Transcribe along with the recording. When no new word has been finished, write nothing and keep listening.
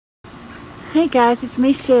Hey guys, it's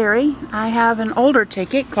me, Sherry. I have an older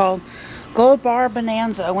ticket called Gold Bar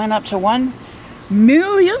Bonanza. I went up to $1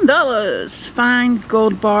 million. Find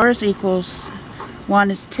gold bars equals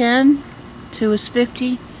 1 is 10, 2 is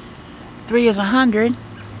 50, 3 is 100.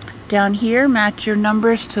 Down here, match your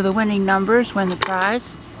numbers to the winning numbers, win the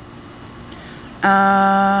prize.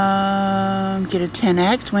 Get a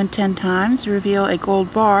 10x, win 10 times, reveal a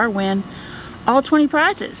gold bar, win all 20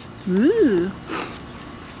 prizes. Ooh.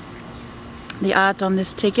 The odds on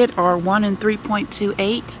this ticket are 1 in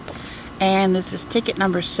 3.28, and this is ticket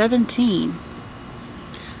number 17.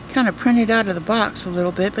 Kind of printed out of the box a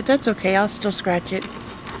little bit, but that's okay. I'll still scratch it.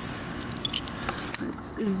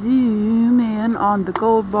 Let's zoom in on the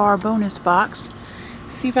gold bar bonus box.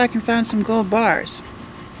 See if I can find some gold bars.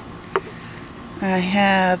 I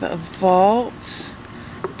have a vault,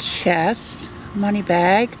 chest, money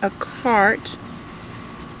bag, a cart,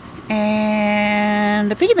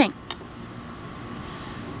 and a piggy bank.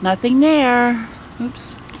 Nothing there.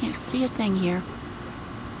 Oops, can't see a thing here.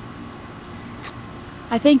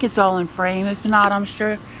 I think it's all in frame. If not, I'm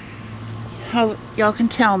sure y'all can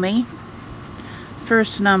tell me.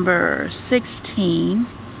 First number 16,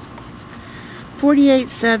 48,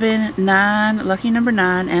 7, 9, lucky number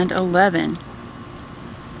 9, and 11.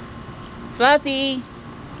 Fluffy,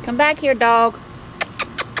 come back here, dog.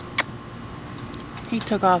 He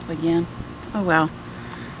took off again. Oh well,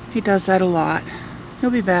 he does that a lot. He'll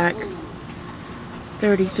be back.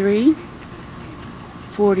 33,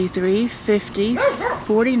 43, 50,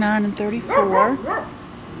 49, and 34.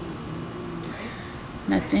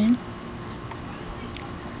 Nothing.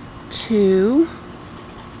 2,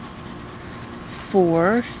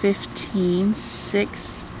 4, 15,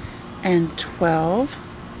 6, and 12.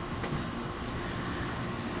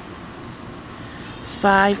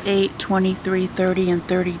 5, 8, 23, 30, and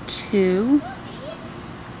 32.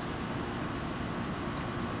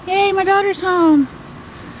 Yay, my daughter's home.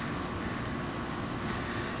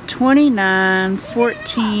 29,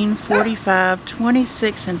 14, 45,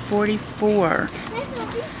 26, and 44.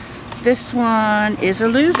 This one is a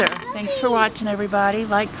loser. Thanks for watching, everybody.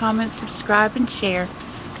 Like, comment, subscribe, and share.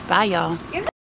 Bye, y'all.